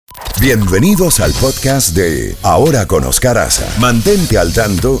Bienvenidos al podcast de Ahora con Oscar Haza. Mantente al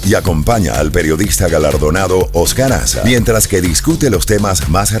tanto y acompaña al periodista galardonado Oscar Haza mientras que discute los temas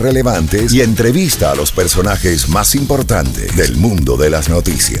más relevantes y entrevista a los personajes más importantes del mundo de las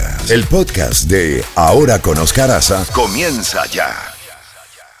noticias. El podcast de Ahora con Oscar Haza comienza ya.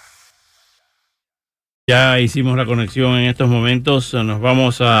 Ya hicimos la conexión en estos momentos. Nos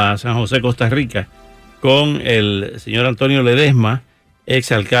vamos a San José, Costa Rica, con el señor Antonio Ledezma,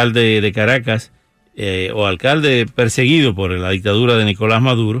 exalcalde de Caracas, o alcalde perseguido por la dictadura de Nicolás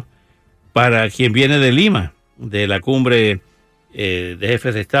Maduro, para quien viene de Lima, de la cumbre de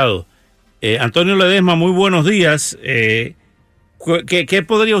jefes de Estado. Antonio Ledezma, muy buenos días. ¿Qué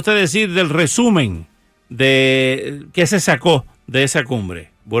podría usted decir del resumen de qué se sacó de esa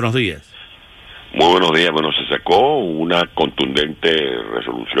cumbre? Buenos días. Muy buenos días. Bueno, se sacó una contundente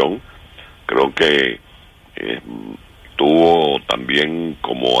resolución. Creo que tuvo también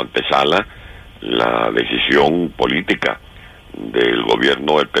como antesala la decisión política del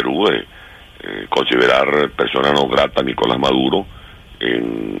gobierno del Perú de considerar persona non grata a Nicolás Maduro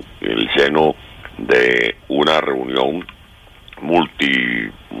en el seno de una reunión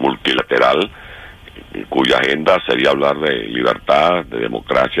multilateral cuya agenda sería hablar de libertad, de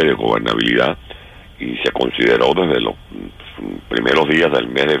democracia y de gobernabilidad, y se consideró desde los primeros días del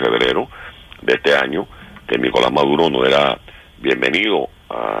mes de febrero de este año que Nicolás Maduro no era bienvenido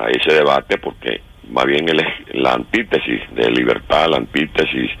a ese debate, porque más bien él es la antítesis de libertad, la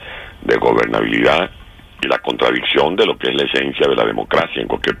antítesis de gobernabilidad y la contradicción de lo que es la esencia de la democracia en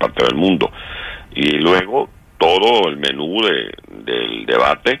cualquier parte del mundo. Y luego todo el menú del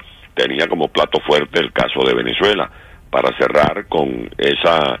debate tenía como plato fuerte el caso de Venezuela, para cerrar con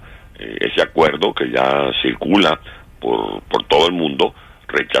ese acuerdo que ya circula por todo el mundo,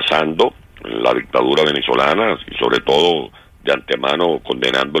 rechazando la dictadura venezolana y sobre todo de antemano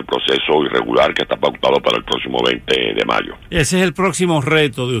condenando el proceso irregular que está pautado para el próximo 20 de mayo. Ese es el próximo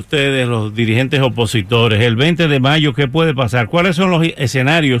reto de ustedes, los dirigentes opositores. El 20 de mayo, ¿qué puede pasar? ¿Cuáles son los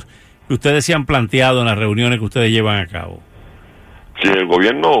escenarios que ustedes se han planteado en las reuniones que ustedes llevan a cabo? Si el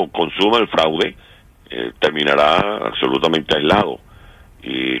gobierno consuma el fraude, terminará absolutamente aislado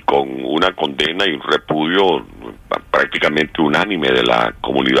y con una condena y un repudio prácticamente unánime de la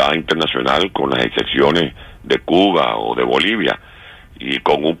comunidad internacional, con las excepciones de Cuba o de Bolivia, y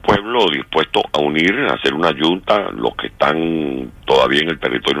con un pueblo dispuesto a unir, a hacer una junta, los que están todavía en el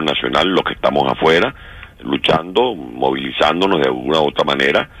territorio nacional, los que estamos afuera, luchando, movilizándonos de alguna u otra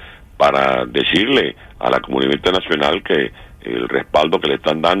manera para decirle a la comunidad internacional que el respaldo que le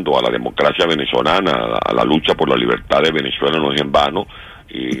están dando a la democracia venezolana, a la lucha por la libertad de Venezuela, no es en vano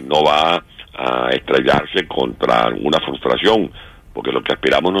y no va a estrellarse contra una frustración, porque lo que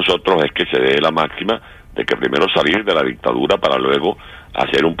aspiramos nosotros es que se dé la máxima de que primero salir de la dictadura para luego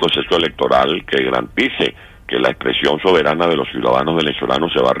hacer un proceso electoral que garantice que la expresión soberana de los ciudadanos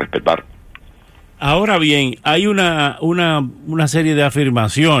venezolanos se va a respetar. Ahora bien, hay una serie de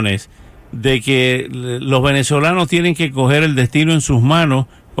afirmaciones de que los venezolanos tienen que coger el destino en sus manos,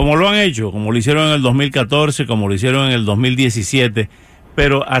 como lo han hecho, como lo hicieron en el 2014, como lo hicieron en el 2017,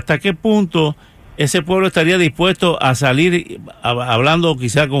 pero ¿hasta qué punto ese pueblo estaría dispuesto a salir, hablando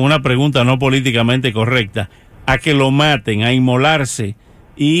quizá con una pregunta no políticamente correcta, a que lo maten, a inmolarse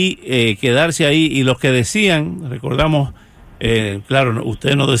y quedarse ahí? Y los que decían, recordamos, claro,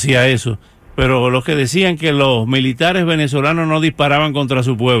 usted no decía eso, pero los que decían que los militares venezolanos no disparaban contra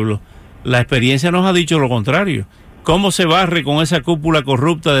su pueblo, la experiencia nos ha dicho lo contrario. ¿Cómo se barre con esa cúpula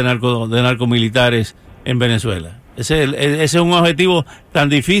corrupta de narcomilitares en Venezuela? Ese es un objetivo tan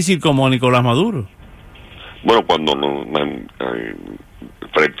difícil como Nicolás Maduro. Bueno, cuando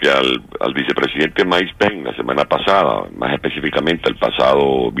frente al vicepresidente Mike Pence la semana pasada, más específicamente el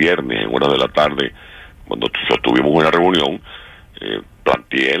pasado viernes en horas de la tarde, cuando sostuvimos una reunión,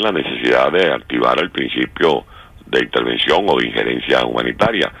 planteé la necesidad de activar el principio de intervención o de injerencia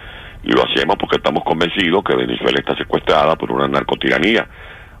humanitaria, y lo hacemos porque estamos convencidos que Venezuela está secuestrada por una narcotiranía.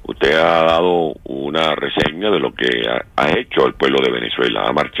 Usted ha dado una reseña de lo que ha hecho el pueblo de Venezuela.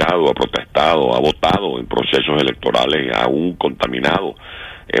 Ha marchado, ha protestado, ha votado en procesos electorales aún contaminados.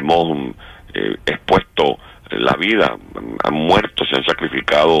 Hemos expuesto la vida, han muerto, se han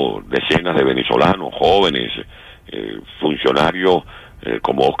sacrificado decenas de venezolanos, jóvenes, funcionarios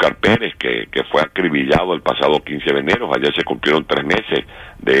como Oscar Pérez, que fue acribillado el pasado 15 de enero. Ayer se cumplieron 3 meses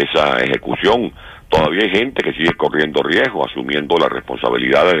de esa ejecución. Todavía hay gente que sigue corriendo riesgo, asumiendo la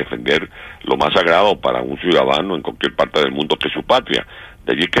responsabilidad de defender lo más sagrado para un ciudadano en cualquier parte del mundo, que es su patria.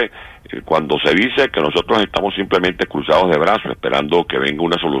 De allí que cuando se dice que nosotros estamos simplemente cruzados de brazos esperando que venga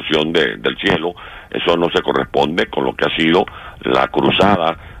una solución del cielo, eso no se corresponde con lo que ha sido la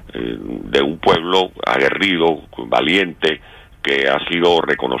cruzada de un pueblo aguerrido, valiente, que ha sido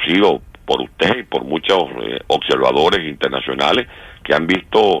reconocido por usted y por muchos observadores internacionales que han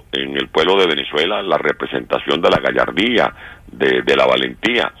visto en el pueblo de Venezuela la representación de la gallardía, de la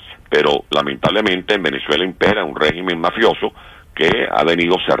valentía, pero lamentablemente en Venezuela impera un régimen mafioso que ha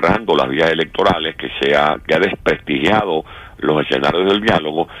venido cerrando las vías electorales, que ha desprestigiado los escenarios del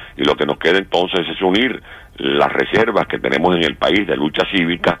diálogo, y lo que nos queda entonces es unir las reservas que tenemos en el país de lucha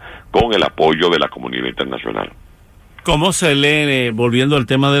cívica con el apoyo de la comunidad internacional. ¿Cómo se lee, volviendo al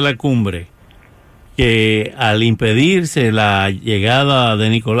tema de la cumbre, que al impedirse la llegada de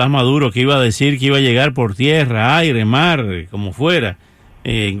Nicolás Maduro, que iba a decir que iba a llegar por tierra, aire, mar, como fuera,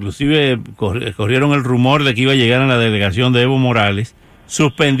 inclusive corrieron el rumor de que iba a llegar en la delegación de Evo Morales,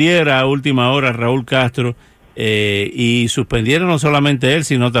 suspendiera a última hora Raúl Castro, y suspendiera no solamente él,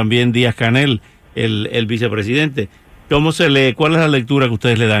 sino también Díaz-Canel, el vicepresidente? ¿Cómo se lee? ¿Cuál es la lectura que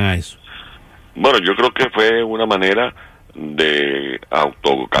ustedes le dan a eso? Bueno, yo creo que fue una manera de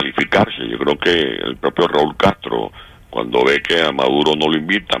autocalificarse. Yo creo que el propio Raúl Castro, cuando ve que a Maduro no lo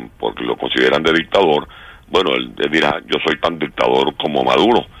invitan porque lo consideran de dictador, bueno, él dirá, yo soy tan dictador como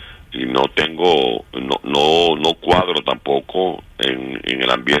Maduro, y no cuadro tampoco en el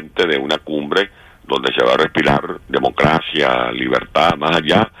ambiente de una cumbre donde se va a respirar democracia, libertad, más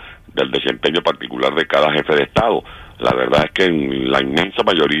allá del desempeño particular de cada jefe de Estado. La verdad es que en la inmensa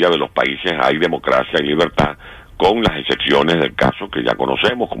mayoría de los países hay democracia y libertad, con las excepciones del caso que ya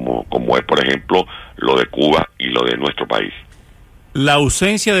conocemos, como es, por ejemplo, lo de Cuba y lo de nuestro país. La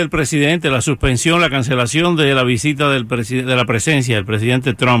ausencia del presidente, la suspensión, la cancelación de la visita de la presencia del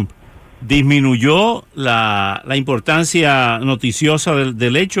presidente Trump, ¿disminuyó la importancia noticiosa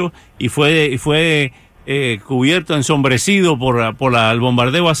del hecho y fue cubierto, ensombrecido por el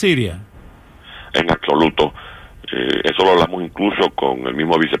bombardeo a Siria? En absoluto. Eso lo hablamos incluso con el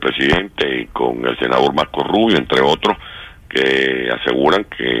mismo vicepresidente y con el senador Marco Rubio, entre otros, que aseguran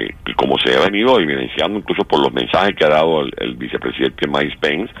que como se ha venido evidenciando incluso por los mensajes que ha dado el vicepresidente Mike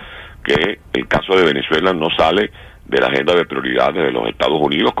Pence, que el caso de Venezuela no sale de la agenda de prioridades de los Estados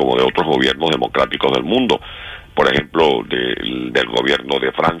Unidos como de otros gobiernos democráticos del mundo. Por ejemplo, del gobierno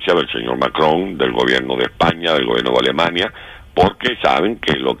de Francia, del señor Macron, del gobierno de España, del gobierno de Alemania, porque saben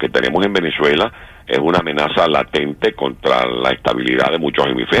que lo que tenemos en Venezuela es una amenaza latente contra la estabilidad de muchos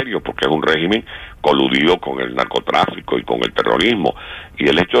hemisferios, porque es un régimen coludido con el narcotráfico y con el terrorismo. Y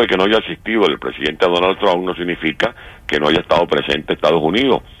el hecho de que no haya asistido el presidente Donald Trump no significa que no haya estado presente Estados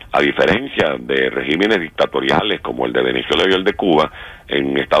Unidos. A diferencia de regímenes dictatoriales como el de Venezuela y el de Cuba,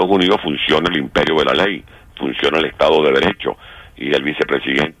 en Estados Unidos funciona el imperio de la ley, funciona el Estado de Derecho, y el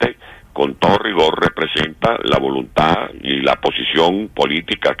vicepresidente, con todo rigor, representa la voluntad y la posición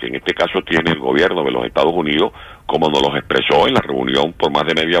política que en este caso tiene el gobierno de los Estados Unidos, como nos los expresó en la reunión por más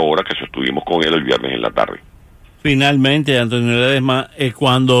de media hora que sostuvimos con él el viernes en la tarde. Finalmente, Antonio Ledezma,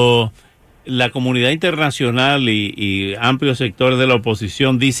 cuando la comunidad internacional y amplios sectores de la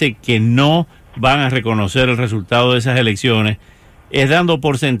oposición dice que no van a reconocer el resultado de esas elecciones, ¿es dando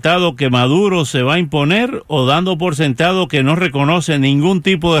por sentado que Maduro se va a imponer o dando por sentado que no reconoce ningún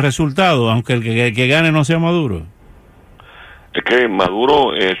tipo de resultado, aunque el que gane no sea Maduro? Es que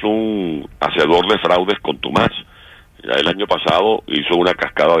Maduro es un hacedor de fraudes contumaz. Ya el año pasado hizo una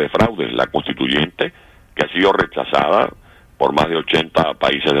cascada de fraudes, la constituyente, que ha sido rechazada por más de 80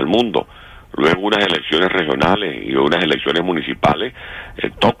 países del mundo. Luego unas elecciones regionales y unas elecciones municipales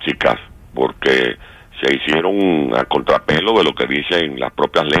tóxicas, porque se hicieron a contrapelo de lo que dicen las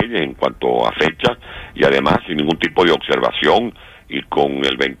propias leyes en cuanto a fechas, y además sin ningún tipo de observación y con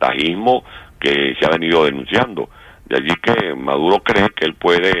el ventajismo que se ha venido denunciando. De allí que Maduro cree que él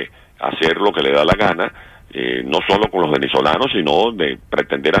puede hacer lo que le da la gana, no solo con los venezolanos, sino de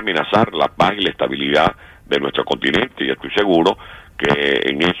pretender amenazar la paz y la estabilidad de nuestro continente, y estoy seguro que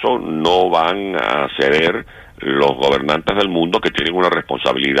en eso no van a ceder los gobernantes del mundo, que tienen una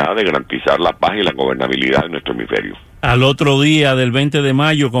responsabilidad de garantizar la paz y la gobernabilidad de nuestro hemisferio. Al otro día del 20 de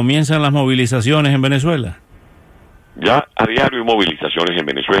mayo comienzan las movilizaciones en Venezuela. Ya a diario hay movilizaciones en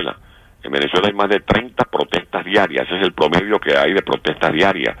Venezuela. En Venezuela hay más de 30 protestas diarias. Ese es el promedio que hay de protestas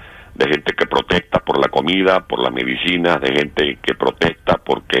diarias, de gente que protesta por la comida, por la medicina, de gente que protesta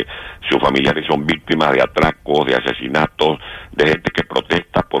porque sus familiares son víctimas de atracos, de asesinatos, de gente que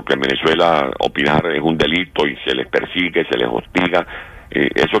protesta porque en Venezuela opinar es un delito y se les persigue, se les hostiga.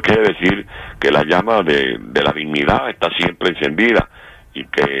 Eso quiere decir que la llama de la dignidad está siempre encendida, y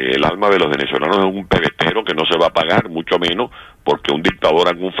que el alma de los venezolanos es un pebetero que no se va a apagar, mucho menos porque un dictador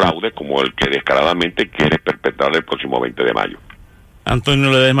haga un fraude como el que descaradamente quiere perpetrar el próximo 20 de mayo.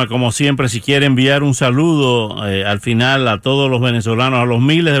 Antonio Ledezma, como siempre, si quiere enviar un saludo al final a todos los venezolanos, a los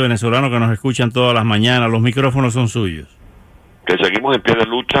miles de venezolanos que nos escuchan todas las mañanas, los micrófonos son suyos. Que seguimos en pie de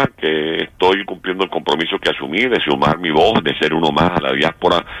lucha, que estoy cumpliendo el compromiso que asumí de sumar mi voz, de ser uno más a la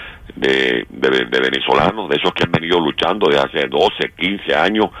diáspora de venezolanos, de esos que han venido luchando desde hace 12, 15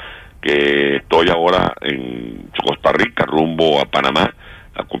 años, que estoy ahora en Costa Rica, rumbo a Panamá,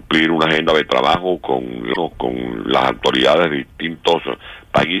 a cumplir una agenda de trabajo con las autoridades de distintos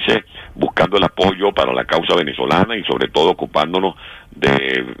países, buscando el apoyo para la causa venezolana y sobre todo ocupándonos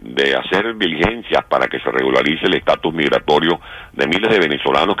de hacer diligencias para que se regularice el estatus migratorio de miles de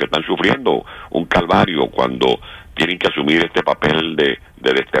venezolanos que están sufriendo un calvario cuando tienen que asumir este papel de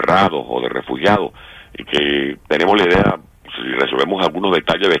desterrados o de refugiados, y que tenemos la idea, si resolvemos algunos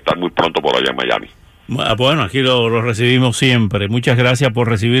detalles, de estar muy pronto por allá en Miami. Bueno, aquí lo recibimos siempre. Muchas gracias por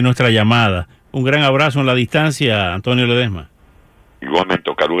recibir nuestra llamada. Un gran abrazo en la distancia, Antonio Ledezma. Igualmente,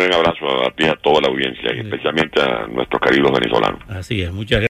 Oscar, un gran abrazo a ti y a toda la audiencia, y especialmente a nuestros queridos venezolanos. Así es, muchas gracias.